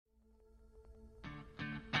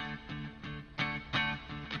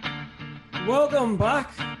Welcome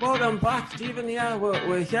back, Stephen. Yeah,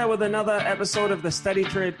 we're here with another episode of the Steady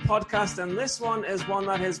Trade podcast, and this one is one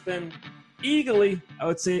that has been eagerly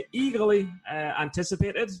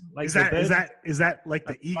anticipated. Like is that like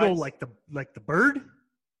the eagle, like the bird?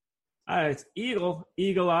 It's Eagle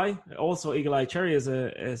Eye. Also, Eagle Eye Cherry is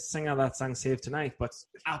a singer that sang "Save Tonight," but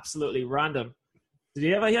absolutely random. Did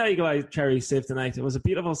you ever hear Eagle Eye Cherry "Save Tonight"? It was a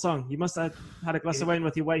beautiful song. You must have had a glass of wine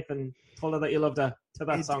with your wife and told her that you loved her to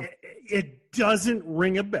that song. It doesn't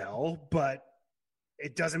ring a bell, but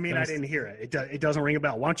it doesn't mean I didn't hear it. It doesn't ring a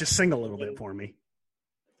bell. Why don't you sing a little bit for me?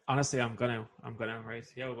 Honestly, I'm gonna. Right,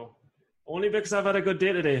 here we go. Only because I've had a good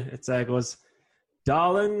day today. It goes,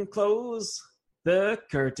 darling, close the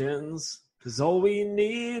curtains, 'cause all we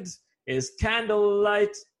need is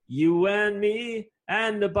candlelight, you and me,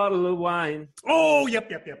 and a bottle of wine. Oh,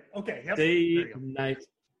 yep. Okay, yep. Day, night,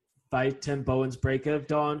 fight Tim Bowen's break of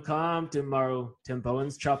dawn, come tomorrow. Tim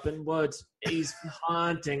Bowen's chopping wood. He's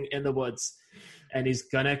hunting in the woods. And he's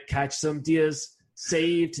gonna catch some deers.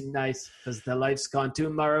 Save tonight, because the light's gone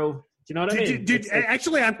tomorrow. Do you know what I mean?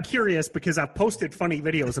 Actually, I'm curious because I've posted funny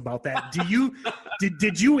videos about that.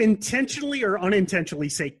 Did you intentionally or unintentionally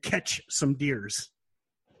say catch some deers?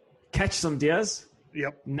 Catch some deers?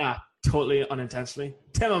 Yep. Nah, totally unintentionally.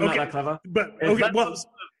 Tim, I'm not that clever. But if that's some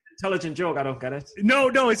intelligent joke, I don't get it. No,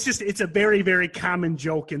 it's a very, very common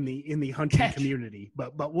joke in the hunting community.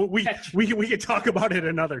 But we can talk about it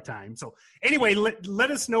another time. So anyway, let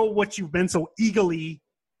us know what you've been so eagerly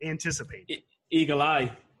anticipating. Eagle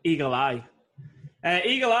Eye.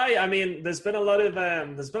 I mean, there's been a lot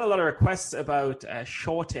of requests about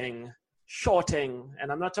shorting,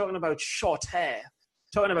 and I'm not talking about short hair.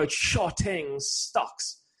 I'm talking about shorting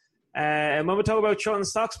stocks. And when we talk about shorting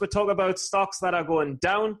stocks, we talk about stocks that are going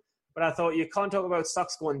down. But I thought you can't talk about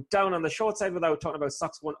stocks going down on the short side without talking about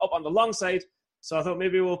stocks going up on the long side. So I thought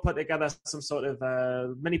maybe we'll put together some sort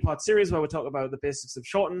of mini-pod series where we talk about the basics of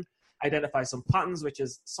shorting, identify some patterns, which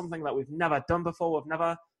is something that we've never done before. We've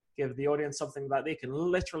never give the audience something that they can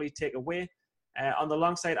literally take away on the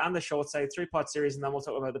long side and the short side, 3-part series, and then we'll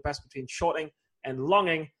talk about the best between shorting and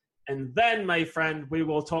longing. And then, my friend, we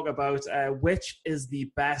will talk about which is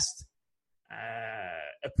the best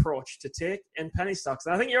approach to take in penny stocks.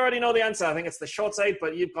 And I think you already know the answer. I think it's the short side,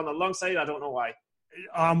 but you've gone the long side. I don't know why.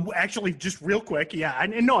 Actually, just real quick, yeah,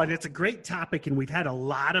 and no, it's a great topic, and we've had a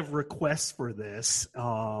lot of requests for this,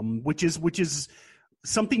 which is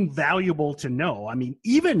something valuable to know. I mean,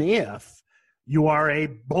 even if you are a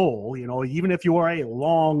bull, even if you are a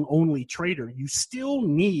long-only trader, you still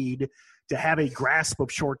need to have a grasp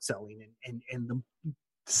of short selling and the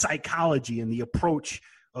psychology and the approach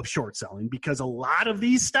of short selling, because a lot of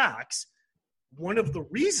these stocks, one of the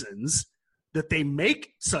reasons that they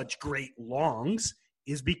make such great longs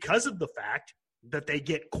is because of the fact that they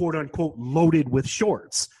get quote unquote loaded with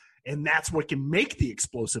shorts. And that's what can make the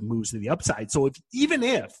explosive moves to the upside. So even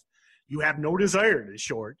if you have no desire to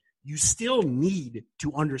short, you still need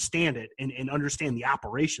to understand it and understand the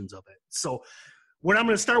operations of it. So what I'm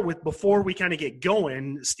going to start with before we kind of get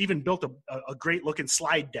going, Stephen built a great looking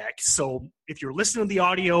slide deck. So if you're listening to the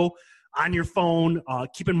audio on your phone,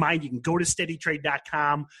 keep in mind you can go to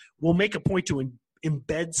steadytrade.com. We'll make a point to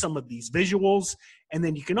embed some of these visuals. And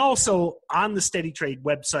then you can also, on the Steady Trade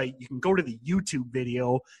website, you can go to the YouTube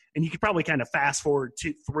video, and you can probably kind of fast forward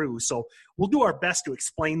through. So we'll do our best to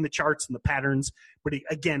explain the charts and the patterns. But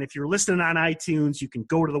again, if you're listening on iTunes, you can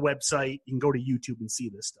go to the website, you can go to YouTube and see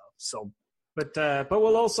this stuff. So, but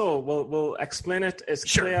we'll explain it as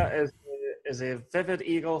clear as a vivid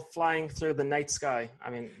eagle flying through the night sky.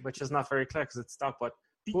 I mean, which is not very clear because it's dark, but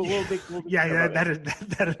we'll be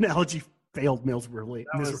that analogy failed miserably.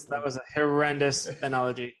 That was a horrendous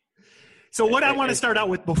analogy. So what I want to start out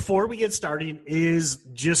with before we get started is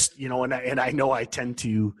just, and I know I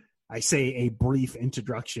say a brief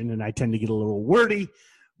introduction and I tend to get a little wordy,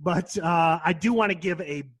 but I do want to give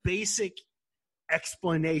a basic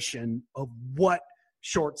explanation of what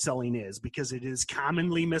short selling is, because it is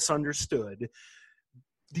commonly misunderstood.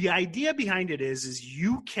 The idea behind it is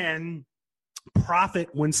you can profit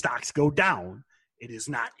when stocks go down. It is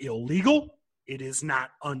not illegal. It is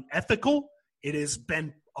not unethical. It has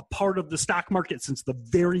been a part of the stock market since the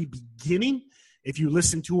very beginning. If you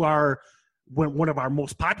listen to one of our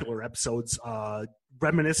most popular episodes,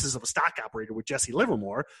 Reminiscences of a Stock Operator with Jesse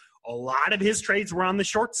Livermore, a lot of his trades were on the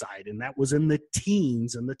short side, and that was in the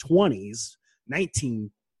teens and the 20s,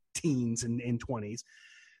 19 teens and 20s.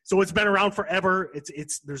 So it's been around forever.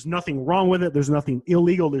 There's nothing wrong with it. There's nothing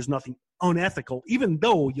illegal. There's nothing unethical, even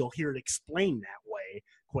though you'll hear it explained that way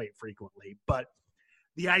quite frequently. But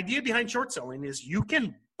the idea behind short selling is you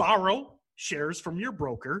can borrow shares from your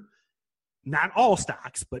broker not all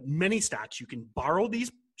stocks, but many stocks, you can borrow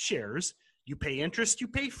these shares. You pay interest, you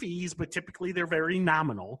pay fees, but typically they're very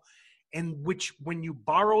nominal. And when you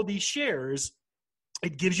borrow these shares,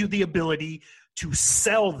 it gives you the ability to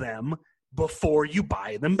sell them before you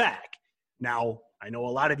buy them back. Now, I know a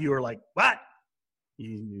lot of you are like, what?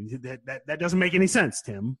 That doesn't make any sense,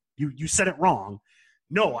 Tim. You said it wrong.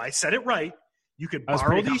 No, I said it right. You could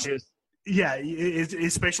borrow these. Yeah,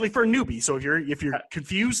 especially for a newbie. So if you're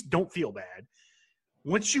confused, don't feel bad.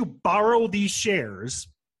 Once you borrow these shares,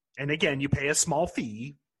 and again, you pay a small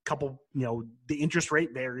fee, the interest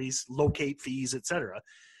rate varies, locate fees, etc.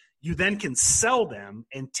 You then can sell them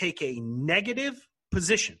and take a negative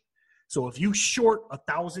position. So if you short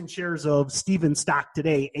 1,000 shares of Steven stock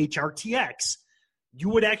today, HRTX, you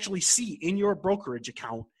would actually see in your brokerage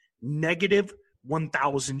account negative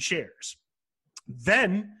 1,000 shares.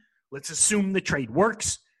 Then let's assume the trade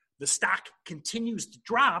works. The stock continues to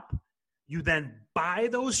drop. You then buy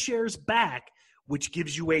those shares back, which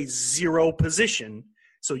gives you a zero position.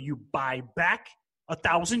 So you buy back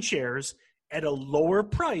 1,000 shares at a lower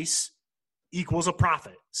price equals a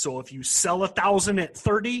profit. So if you sell 1,000 at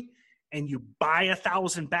 30 and you buy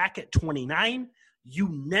 1,000 back at 29, you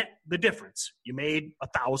net the difference. You made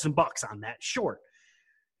 $1,000 on that short.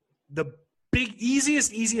 The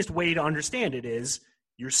easiest way to understand it is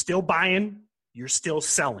you're still buying, you're still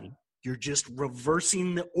selling. You're just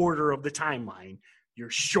reversing the order of the timeline. You're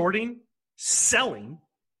shorting, selling,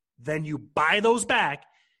 then you buy those back,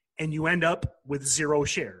 and you end up with zero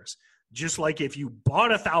shares. Just like if you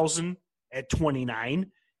bought 1,000 at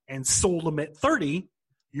 29 and sold them at 30,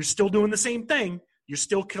 you're still doing the same thing. You're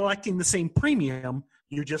still collecting the same premium.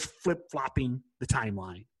 You're just flip-flopping the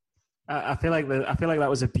timeline. I feel like that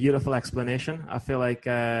was a beautiful explanation. I feel like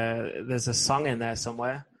there's a song in there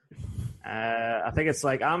somewhere. I think it's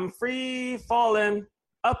like, I'm free falling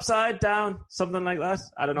upside down, something like that.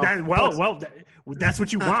 I don't know. That's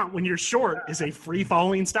what you want when you're short, is a free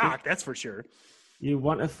falling stock. That's for sure. You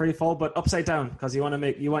want a free fall, but upside down, because you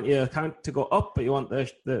want your account to go up, but you want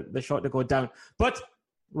the short to go down. But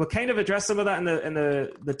we'll kind of address some of that in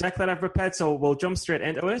the deck that I've prepared, so we'll jump straight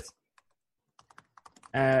into it.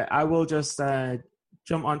 I will just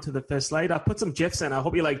jump onto the first slide. I'll put some GIFs in. I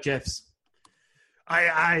hope you like GIFs.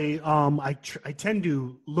 I tend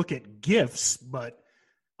to look at GIFs, but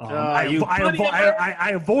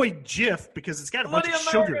I avoid GIF because it's got a bunch of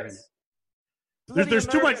sugar in it.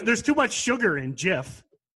 There's too much sugar in GIF.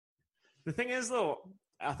 The thing is, though,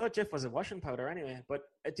 I thought GIF was a washing powder anyway. But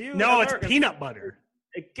it's peanut butter.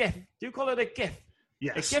 A GIF. Do you call it a GIF?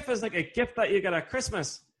 Yes. A GIF is like a gift that you get at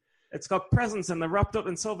Christmas. It's got presents and they're wrapped up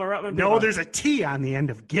in silver wrapping paper. No, there's a T on the end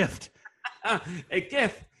of gift. A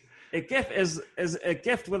GIF. A GIF is a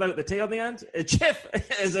gift without the T on the end. A GIF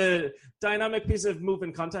is a dynamic piece of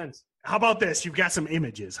moving content. How about this? You've got some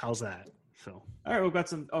images. How's that? So, all right, we've got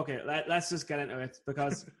some. Okay, let's just get into it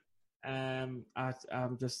because I've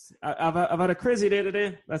had a crazy day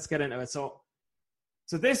today. Let's get into it. So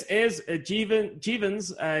this is a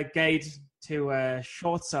Jeevan's guide to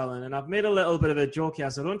short selling, and I've made a little bit of a joke here,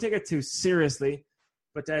 so don't take it too seriously.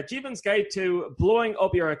 But Jeevan's guide to blowing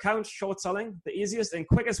up your account, short selling, the easiest and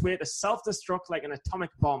quickest way to self-destruct like an atomic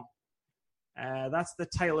bomb. That's the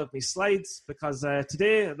title of my slides, because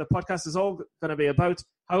today the podcast is all going to be about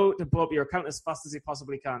how to blow up your account as fast as you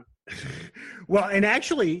possibly can. Well, and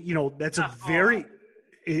actually, that's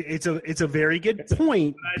it's a very good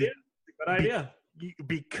point. Good idea.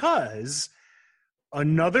 Because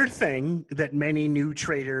another thing that many new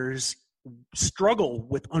traders struggle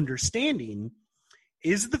with understanding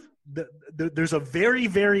is there's a very,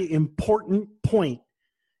 very important point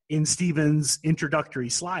in Steven's introductory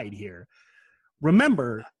slide here.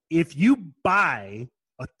 Remember, if you buy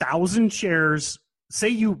 1,000 shares,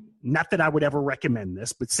 not that I would ever recommend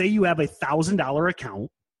this, but say you have $1,000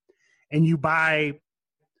 account and you buy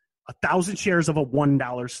 1,000 shares of a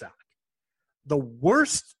 $1 stock. The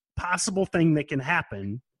worst possible thing that can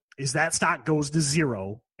happen is that stock goes to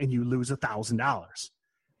zero and you lose $1,000.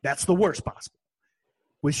 That's the worst possible.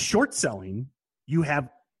 With short selling, you have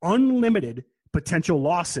unlimited potential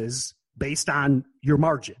losses based on your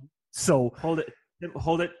margin. So hold it.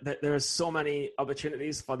 There are so many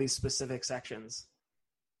opportunities for these specific sections.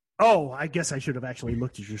 Oh, I guess I should have actually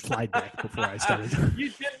looked at your slide deck before I started.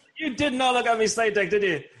 You did not look at my slide deck, did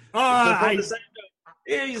you?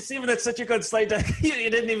 Steven, it's such a good slide deck. You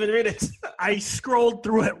didn't even read it. I scrolled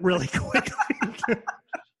through it really quickly.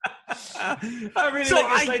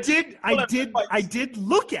 I did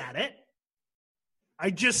look at it.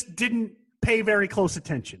 I just didn't pay very close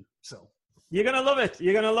attention. So you're gonna love it.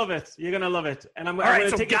 You're gonna love it. And all right.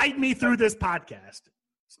 So guide me through this podcast.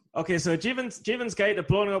 Okay, so Jeevan's guide to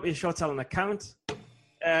blowing up your short selling account.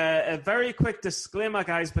 A very quick disclaimer,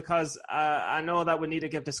 guys, because I know that we need to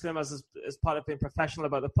give disclaimers as part of being professional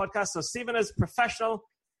about the podcast. So Stephen is professional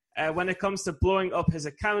when it comes to blowing up his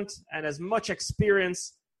account and has much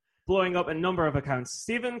experience blowing up a number of accounts.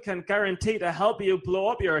 Stephen can guarantee to help you blow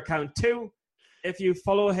up your account too if you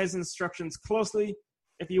follow his instructions closely.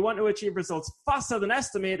 If you want to achieve results faster than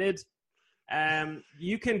estimated,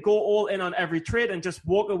 you can go all in on every trade and just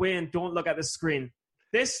walk away and don't look at the screen.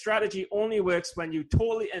 This strategy only works when you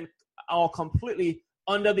totally and are completely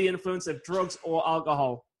under the influence of drugs or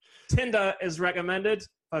alcohol. Tinder is recommended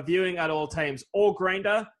for viewing at all times, or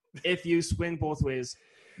Grindr if you swing both ways.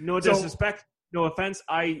 No disrespect, no offense.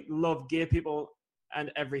 I love gay people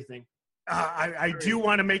and everything. I do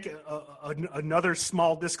want to make another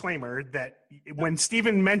small disclaimer that when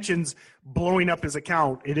Stephen mentions blowing up his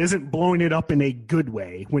account, it isn't blowing it up in a good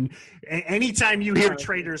way. Anytime you hear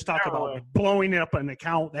traders talk about blowing up an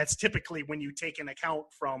account, that's typically when you take an account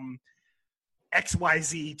from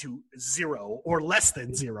XYZ to 0 or less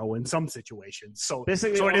than 0 in some situations. So it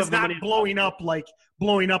is not blowing up like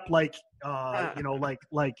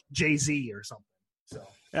Jay-Z or something. So.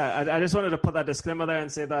 Yeah, I just wanted to put that disclaimer there and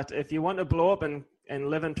say that if you want to blow up and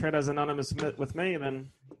live in Traders Anonymous with me, then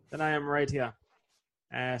I am right here.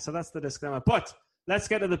 So that's the disclaimer. But let's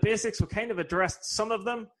get to the basics. We kind of addressed some of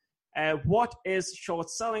them. What is short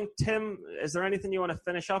selling? Tim, is there anything you want to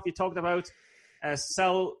finish off? You talked about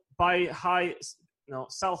sell high,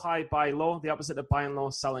 buy low, the opposite of buying low,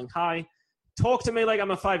 selling high. Talk to me like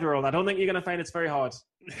I'm a 5-year-old. I don't think you're going to find it's very hard.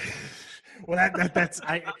 Well, that's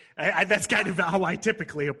kind of how I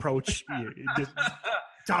typically approach just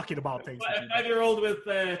talking about things. A 5-year-old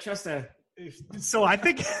with Chester. So I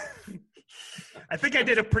think I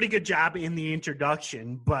did a pretty good job in the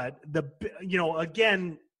introduction, but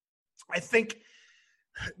again, I think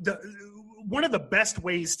one of the best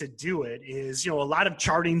ways to do it is, a lot of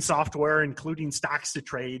charting software, including Stocks to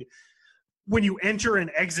Trade, when you enter and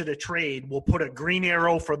exit a trade, we'll put a green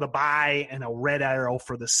arrow for the buy and a red arrow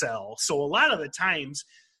for the sell. So a lot of the times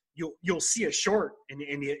you'll see a short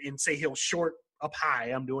and say he'll short up high.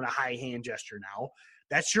 I'm doing a high hand gesture now.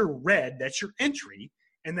 That's your red. That's your entry.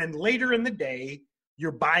 And then later in the day,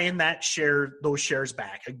 you're buying those shares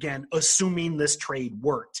back. Again, assuming this trade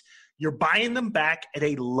worked. You're buying them back at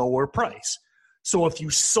a lower price. So if you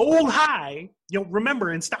sold high,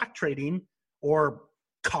 remember in stock trading or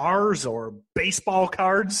cars or baseball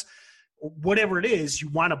cards, whatever it is, you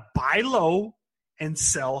want to buy low and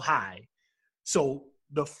sell high. So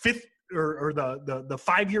the fifth or the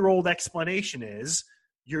 5-year-old explanation is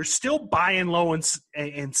you're still buying low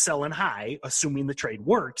and selling high, assuming the trade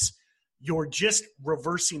works. You're just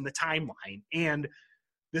reversing the timeline. And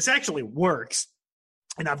this actually works.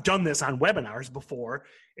 And I've done this on webinars before.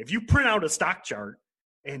 If you print out a stock chart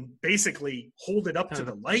and basically hold it up to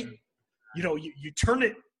the light, you turn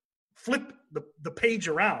it, flip the page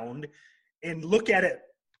around and look at it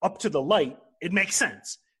up to the light, it makes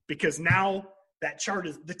sense because now that chart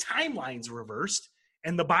the timeline's reversed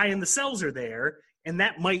and the buy and the sells are there. And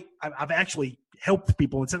I've actually helped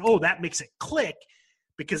people and said, oh, that makes it click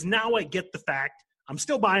because now I get the fact I'm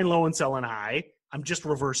still buying low and selling high. I'm just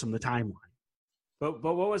reversing the timeline. But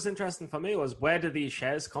what was interesting for me was where do these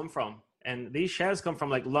shares come from? And these shares come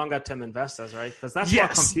from like longer term investors, right? Because that's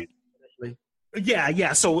what computers initially.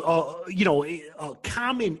 Yeah. So, a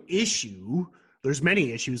common issue, there's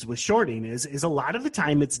many issues with shorting is a lot of the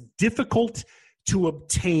time it's difficult to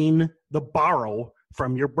obtain the borrow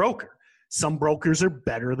from your broker. Some brokers are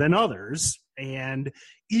better than others. And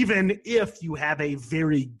even if you have a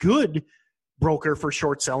very good broker for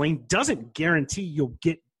short selling, doesn't guarantee you'll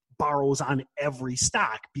get borrows on every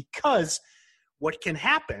stock, because what can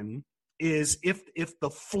happen is if the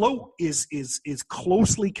float is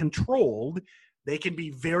closely controlled, they can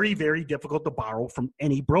be very, very difficult to borrow from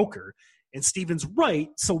any broker. And Stephen's right.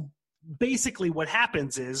 So basically what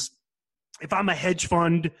happens is if I'm a hedge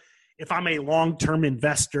fund, if I'm a long-term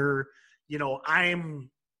investor,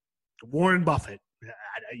 I'm Warren Buffett,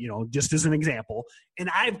 just as an example. And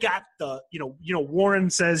I've got Warren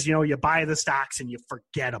says, you buy the stocks and you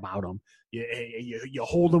forget about them. You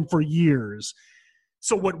hold them for years.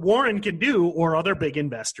 So what Warren can do, or other big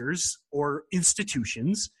investors or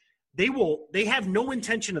institutions, they have no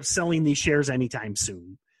intention of selling these shares anytime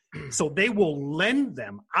soon. So they will lend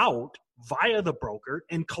them out via the broker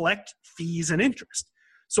and collect fees and interest.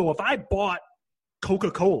 So if I bought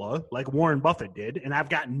Coca-Cola like Warren Buffett did, and I've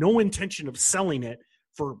got no intention of selling it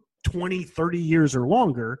for 20, 30 years or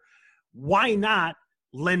longer, why not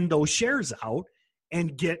lend those shares out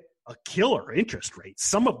and get a killer interest rate?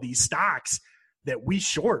 Some of these stocks, that we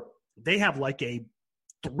short, they have like a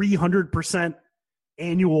 300%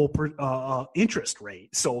 annual interest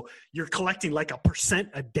rate. So you're collecting like 1%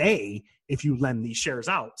 a day if you lend these shares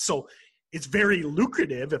out. So it's very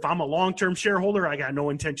lucrative. If I'm a long-term shareholder, I got no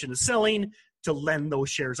intention of selling, to lend those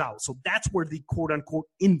shares out. So that's where the quote-unquote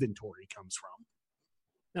inventory comes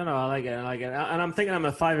from. No, I like it. And I'm thinking I'm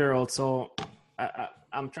a 5-year-old, so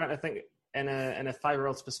I'm trying to think in a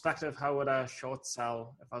 5-year-old's perspective, how would I short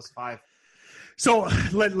sell if I was 5? So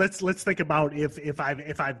let's think about if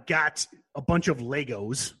I've got a bunch of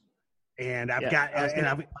Legos and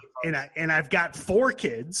I've got 4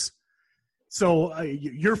 kids. So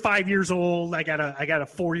you're 5 years old. I got a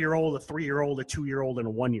 4-year-old, a 3-year-old, a 2-year-old, and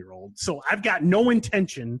a 1-year-old. So I've got no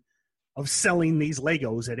intention of selling these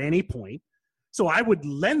Legos at any point. So I would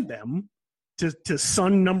lend them to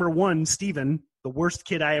son number 1, Steven, the worst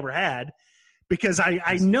kid I ever had, because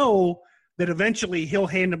I know that eventually he'll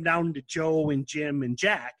hand them down to Joe and Jim and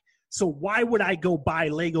Jack. So why would I go buy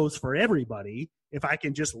Legos for everybody if I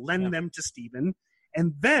can just lend them to Steven?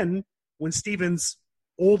 And then when Steven's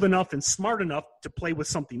old enough and smart enough to play with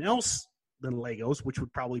something else than Legos, which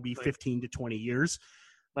would probably be 15 to 20 years,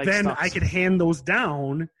 then I could hand those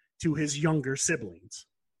down to his younger siblings.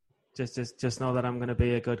 Just know that I'm going to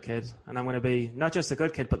be a good kid, and I'm going to be not just a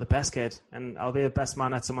good kid, but the best kid, and I'll be the best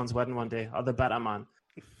man at someone's wedding one day, or the better man.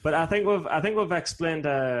 But I think we've explained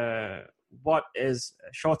what is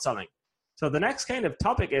short selling. So the next kind of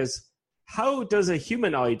topic is, how does a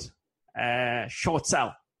humanoid short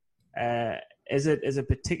sell? Is it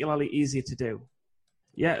particularly easy to do?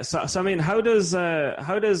 Yeah. So I mean, how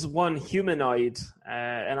does one humanoid,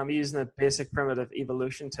 and I'm using a basic primitive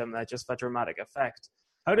evolution term there just for dramatic effect,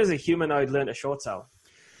 how does a humanoid learn to short sell?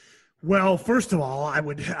 Well, first of all, I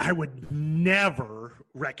would never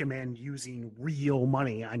recommend using real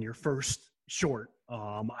money on your first short.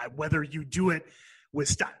 Whether you do it with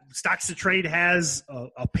Stocks to Trade has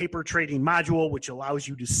a paper trading module which allows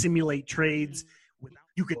you to simulate trades.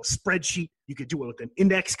 You could spreadsheet, you could do it with an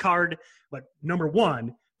index card. But number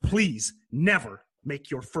one, please never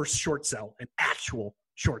make your first short sell an actual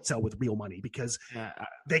short sell with real money, because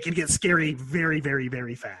they can get scary very, very,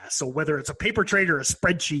 very fast. So whether it's a paper trade or a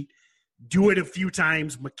spreadsheet, do it a few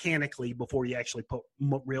times mechanically before you actually put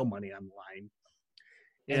real money on the line.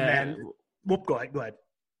 And then, go ahead.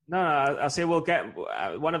 No, I'll say we'll get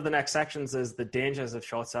one of the next sections is the dangers of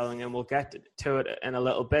short selling, and we'll get to it in a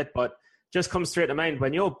little bit. But just comes straight to mind,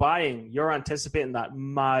 when you're buying, you're anticipating that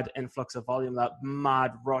mad influx of volume, that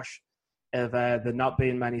mad rush of there not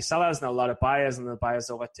being many sellers and a lot of buyers, and the buyers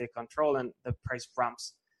overtake control and the price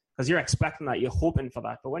ramps, because you're expecting that, you're hoping for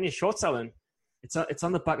that. But when you're short selling, it's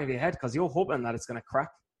on the back of your head, because you're hoping that it's going to crack,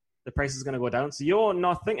 the price is going to go down. So you're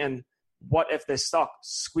not thinking, what if this stock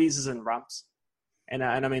squeezes and ramps? And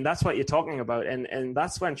I mean, that's what you're talking about. And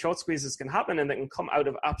that's when short squeezes can happen, and they can come out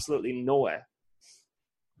of absolutely nowhere.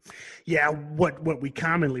 Yeah, what we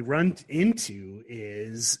commonly run into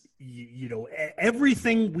is,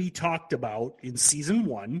 everything we talked about in season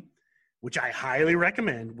 1, which I highly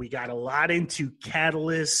recommend. We got a lot into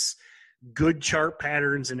catalysts, good chart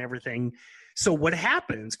patterns, and everything. So what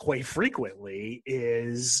happens quite frequently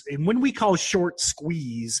is, and when we call short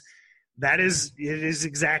squeeze, it is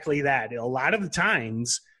exactly that. A lot of the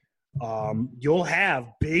times, you'll have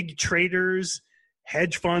big traders,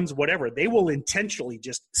 hedge funds, whatever, they will intentionally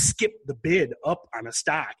just skip the bid up on a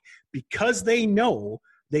stock because they know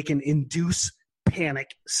they can induce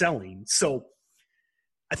panic selling. So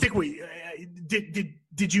I think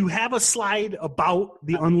did you have a slide about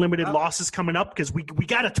the unlimited losses coming up? Because we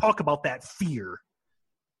got to talk about that fear.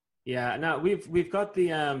 Yeah, no, we've got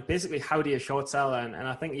the basically how do you short sell, and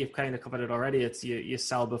I think you've kind of covered it already. It's you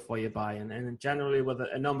sell before you buy, and generally with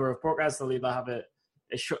a number of brokers, they'll either have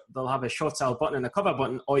they'll have a short sell button and a cover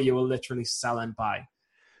button, or you will literally sell and buy.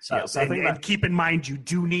 So I think and keep in mind, you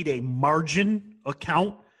do need a margin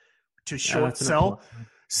account to short sell.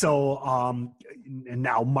 So and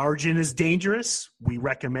now margin is dangerous. We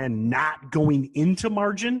recommend not going into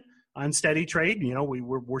margin on steady trade.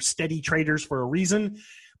 We're steady traders for a reason.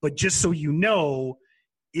 But just so you know,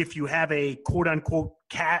 if you have a quote unquote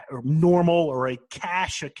or normal or a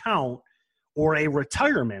cash account or a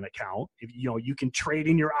retirement account, you can trade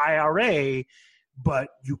in your IRA, but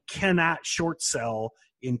you cannot short sell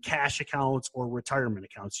in cash accounts or retirement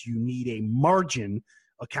accounts. You need a margin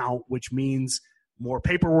account, which means more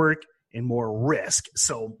paperwork and more risk.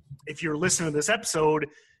 So if you're listening to this episode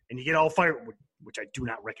and you get all fired, which I do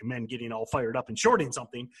not recommend getting all fired up and shorting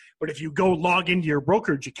something, but if you go log into your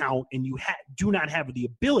brokerage account and you do not have the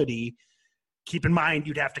ability keep in mind,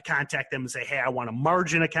 you'd have to contact them and say, hey, I want a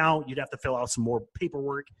margin account. You'd have to fill out some more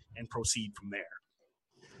paperwork and proceed from there.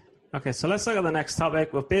 Okay, so let's look at the next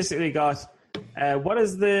topic. We've basically got, what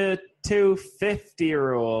is the 250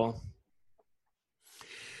 rule?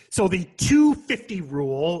 So the 250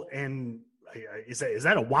 rule, and is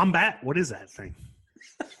that a wombat? What is that thing?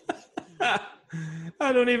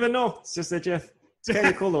 I don't even know. It's just a GIF. It's kind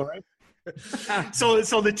of cool though, right?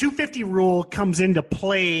 So the 250 rule comes into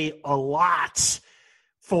play a lot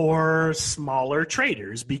for smaller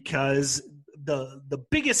traders because the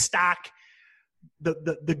biggest stock,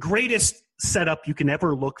 the greatest setup you can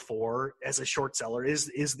ever look for as a short seller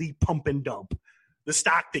is the pump and dump, the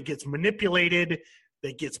stock that gets manipulated,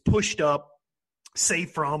 that gets pushed up, say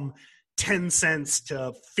from 10 cents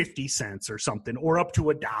to 50 cents or something, or up to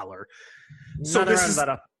 $1. So this is that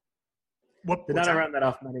up. They never round that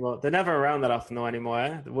off anymore. They never round that off anymore.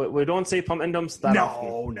 Eh? We don't see pump and dumps that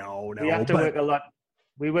often. No. We have to work a lot.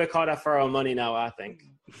 We work harder for our money now, I think.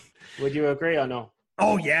 Would you agree or no?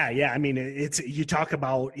 Oh yeah. I mean, it's you talk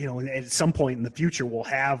about, at some point in the future we'll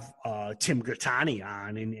have Tim Grittani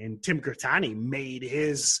on, and Tim Grittani made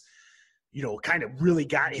his, kind of really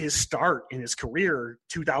got his start in his career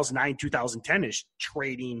 2009, 2010 ish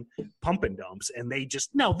trading pump and dumps, and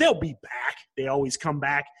they'll be back. They always come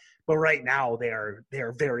back. But right now they are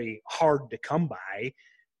very hard to come by.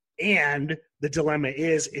 And the dilemma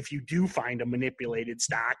is, if you do find a manipulated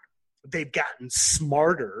stock, they've gotten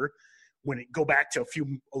smarter. Go back to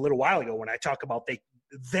a little while ago when I talk about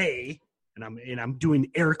they and I'm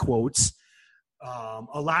doing air quotes,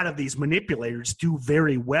 a lot of these manipulators do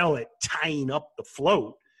very well at tying up the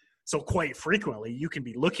float. So quite frequently, you can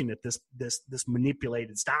be looking at this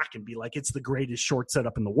manipulated stock and be like, it's the greatest short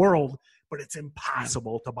setup in the world, but it's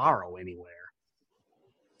impossible to borrow anywhere.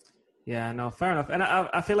 Yeah, no, fair enough. And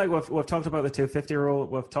I feel like we've talked about the 250 rule.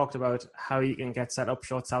 We've talked about how you can get set up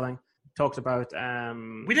short selling. Talked about.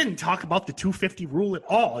 We didn't talk about the 250 rule at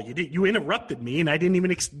all. You interrupted me, and I didn't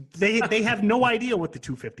even. They have no idea what the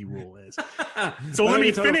 250 rule is. So let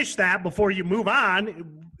me finish that before you move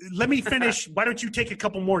on. Let me finish. Why don't you take a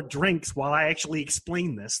couple more drinks while I actually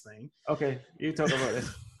explain this thing? Okay, you talk about it.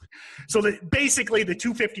 So basically, the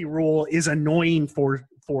 250 rule is annoying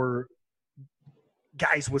for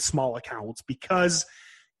guys with small accounts, because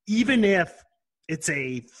even if it's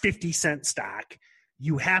a 50-cent stock,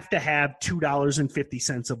 you have to have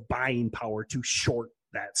 $2.50 of buying power to short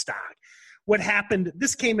that stock. What happened,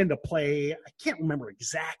 this came into play, I can't remember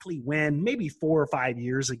exactly when, maybe 4 or 5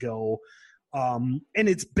 years ago. And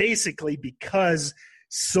it's basically because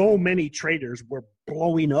so many traders were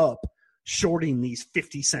blowing up shorting these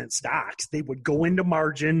 50-cent stocks. They would go into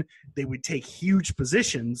margin, they would take huge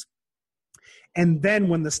positions, and then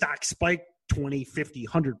when the stock spiked 20, 50,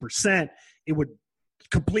 100%, it would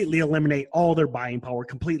completely eliminate all their buying power,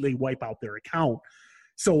 completely wipe out their account.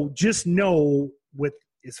 So just know,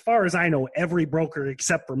 as far as I know, every broker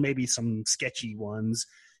except for maybe some sketchy ones,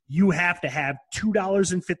 you have to have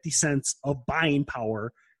 $2.50 of buying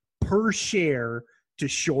power per share to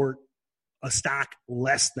short a stock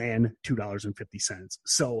less than $2.50.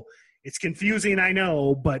 So it's confusing, I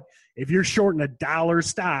know, but if you're shorting $1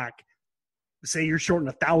 stock, say you're shorting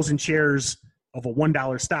 1,000 shares of a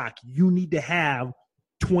 $1 stock, you need to have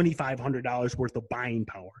 $2,500 worth of buying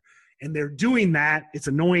power. And they're doing that. It's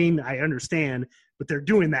annoying, I understand, but they're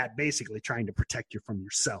doing that basically trying to protect you from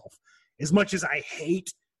yourself. As much as I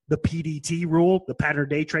hate the PDT rule, the pattern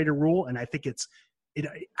day trader rule, and I think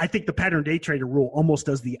I think the pattern day trader rule almost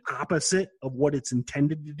does the opposite of what it's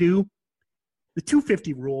intended to do. The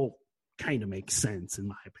 250 rule kind of makes sense in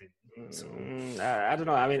my opinion. So. I don't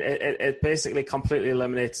know. I mean, it basically completely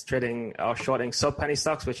eliminates trading or shorting sub-penny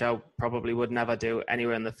stocks, which I probably would never do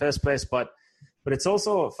anywhere in the first place. But it's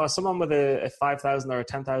also, for someone with a $5,000 or a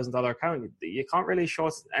 $10,000 account, you can't really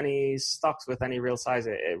short any stocks with any real size.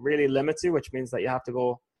 It really limits you, which means that you have to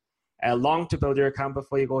go long to build your account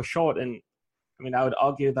before you go short. And I mean, I would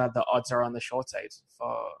argue that the odds are on the short side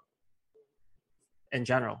in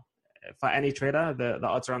general. For any trader, the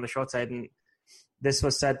odds are on the short side. And this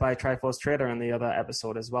was said by Triforce Trader in the other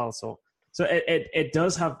episode as well. So it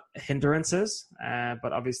does have hindrances,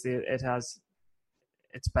 but obviously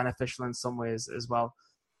it's beneficial in some ways as well.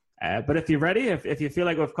 But if you're ready, if you feel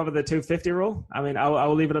like we've covered the 250 rule, I mean, I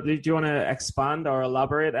will leave it up. Do you want to expand or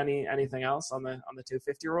elaborate anything else on the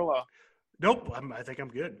 250 rule? Or? Nope, I think I'm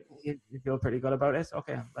good. You feel pretty good about it?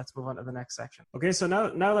 Okay, let's move on to the next section. Okay, so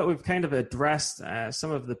now that we've kind of addressed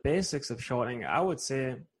some of the basics of shorting, I would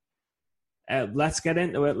say let's get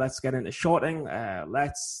into it. Let's get into shorting.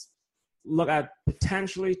 Let's look at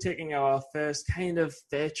potentially taking our first kind of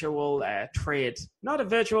virtual trade. Not a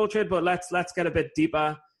virtual trade, but let's get a bit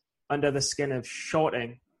deeper under the skin of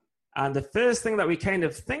shorting. And the first thing that we kind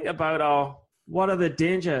of think about are, what are the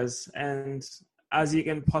dangers? And as you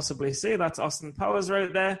can possibly see, that's Austin Powers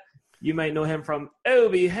right there. You might know him from Oh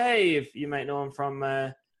Behave. You might know him from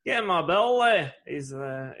Get My Belly.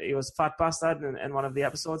 He was Fat Bastard in one of the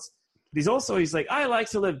episodes. But he's like, I like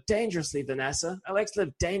to live dangerously, Vanessa. I like to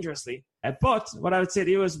live dangerously. But what I would say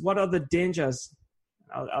to you is, what are the dangers?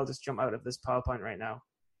 I'll just jump out of this PowerPoint right now.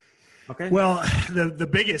 Okay. Well, the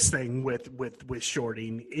biggest thing with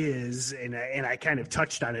shorting is, and I kind of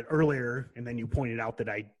touched on it earlier, and then you pointed out that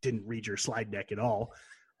I didn't read your slide deck at all.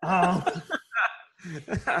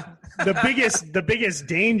 The biggest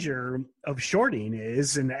danger of shorting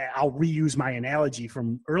is, and I'll reuse my analogy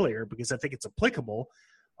from earlier because I think it's applicable.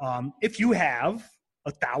 If you have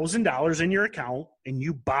 $1,000 in your account and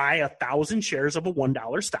you buy 1,000 shares of a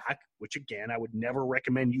 $1 stock, which again, I would never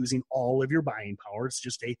recommend using all of your buying power. It's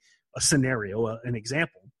just a scenario, an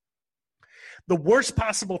example. The worst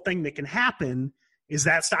possible thing that can happen is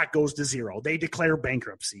that stock goes to zero. They declare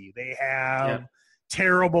bankruptcy. They have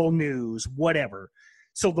terrible news, whatever.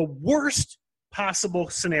 So the worst possible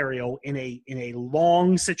scenario in a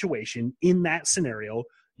long situation, in that scenario,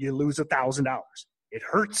 you lose $1,000. It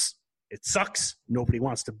hurts. It sucks. Nobody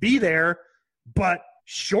wants to be there. But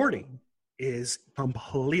shorting is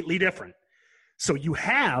completely different. So you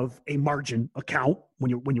have a margin account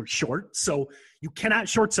when you're short. So you cannot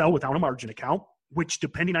short sell without a margin account, which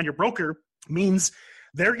depending on your broker means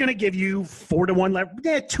they're going to give you 4-to-1,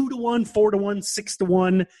 2-to-1, 4-to-1,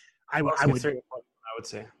 6-to-1. I would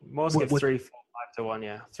say most give 3, 4, 5-to-1.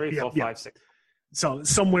 Yeah, 3, 4, 5, 6. So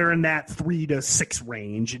somewhere in that 3 to 6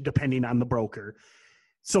 range, depending on the broker.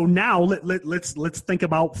 So now let's think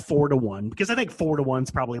about 4-to-1, because I think 4-to-1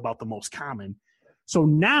 is probably about the most common. So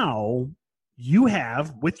now you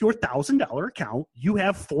have, with your $1,000 account, you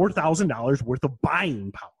have $4,000 worth of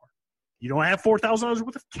buying power. You don't have $4,000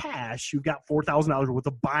 worth of cash. You've got $4,000 worth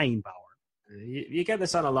of buying power. You get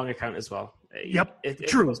this on a long account as well. Yep,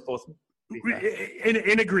 true. Both.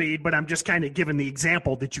 And agreed, but I'm just kind of giving the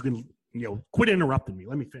example that you can, quit interrupting me.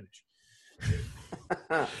 Let me finish.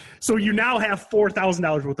 So you now have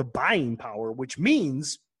 $4,000 worth of buying power, which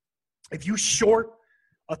means if you short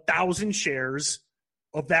 1,000 shares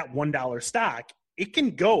of that $1 stock, it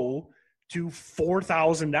can go to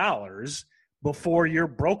 $4,000 before your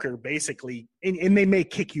broker basically, and they may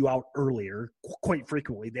kick you out earlier. Quite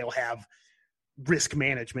frequently, they'll have risk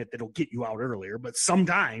management that'll get you out earlier. But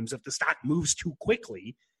sometimes if the stock moves too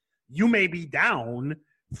quickly, you may be down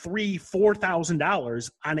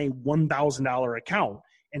 $3,000-$4,000 on a $1,000 account.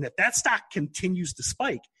 And if that stock continues to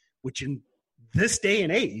spike, which in this day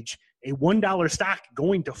and age, a $1 stock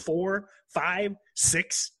going to 4, 5,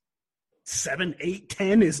 6, 7, 8,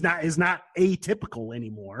 10 is not atypical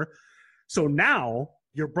anymore. So now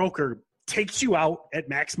your broker takes you out at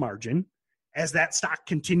max margin. As that stock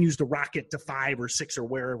continues to rocket to 5 or 6 or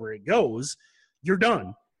wherever it goes, you're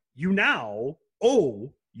done. You now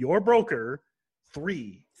owe your broker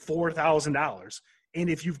 $3,000-$4,000. And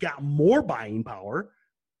if you've got more buying power,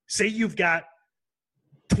 say you've got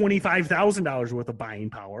 $25,000 worth of buying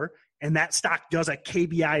power, and that stock does a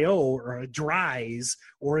KBIO or a DRYS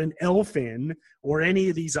or an Elfin or any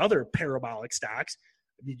of these other parabolic stocks,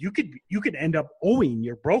 you could end up owing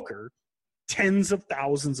your broker tens of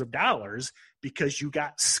thousands of dollars because you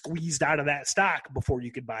got squeezed out of that stock before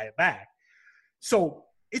you could buy it back. So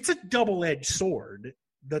it's a double-edged sword.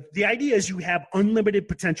 The idea is you have unlimited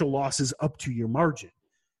potential losses up to your margin.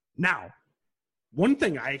 Now, one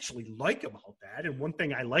thing I actually like about that, and one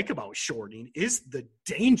thing I like about shorting, is the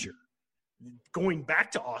danger. Going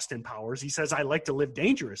back to Austin Powers, he says, I like to live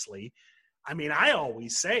dangerously. I mean, I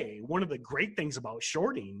always say one of the great things about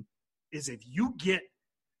shorting is if you get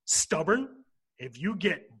stubborn, if you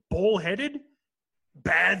get bullheaded,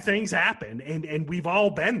 bad things happen. And we've all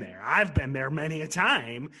been there. I've been there many a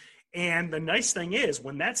time. And the nice thing is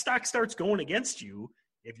when that stock starts going against you,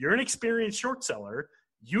 if you're an experienced short seller,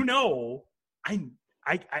 you know, I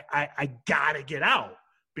gotta get out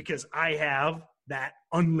because I have that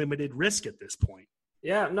unlimited risk at this point.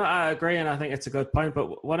 Yeah, no, I agree, and I think it's a good point.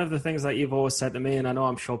 But one of the things that you've always said to me, and I know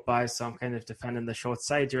I'm short biased, so I'm kind of defending the short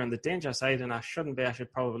side, you're on the danger side, and I shouldn't be. I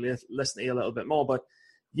should probably listen to you a little bit more. But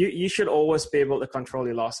you should always be able to control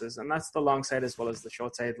your losses, and that's the long side as well as the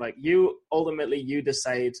short side. Like you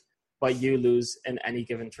decide what you lose in any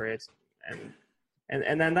given trade,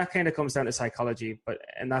 And then that kind of comes down to psychology,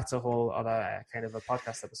 and that's a whole other kind of a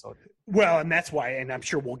podcast episode. Well, and that's why, and I'm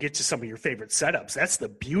sure we'll get to some of your favorite setups. That's the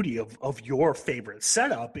beauty of your favorite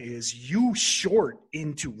setup is you short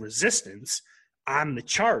into resistance on the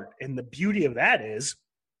chart. And the beauty of that is,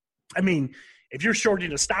 I mean, if you're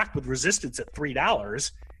shorting a stock with resistance at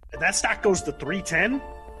 $3, and that stock goes to 310,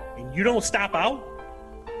 and you don't stop out,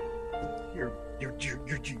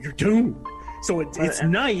 you're doomed. So it's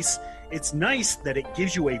nice. It's nice that it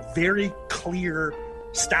gives you a very clear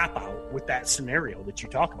stop out with that scenario that you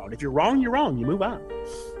talk about. If you're wrong, you're wrong. You move on.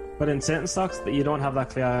 But in certain stocks that you don't have that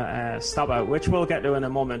clear stop out, which we'll get to in a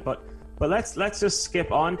moment. But let's just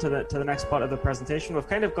skip on to the next part of the presentation. We've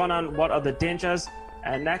kind of gone on what are the dangers.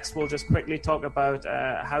 Next, we'll just quickly talk about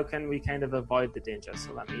how can we kind of avoid the dangers.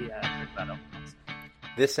 So let me pick that up.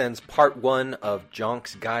 This ends part 1 of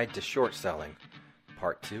Jonk's Guide to Short Selling.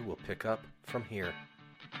 Part 2 will pick up from here.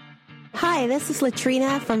 Hi, this is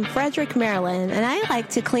Latrina from Frederick, Maryland, and I like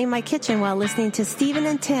to clean my kitchen while listening to Stephen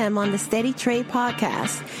and Tim on the Steady Trade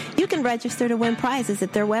podcast. You can register to win prizes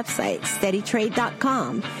at their website,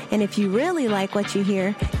 steadytrade.com. And if you really like what you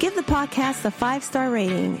hear, give the podcast a 5-star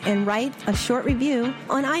rating and write a short review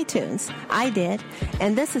on iTunes. I did,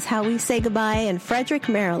 and this is how we say goodbye in Frederick,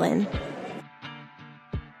 Maryland.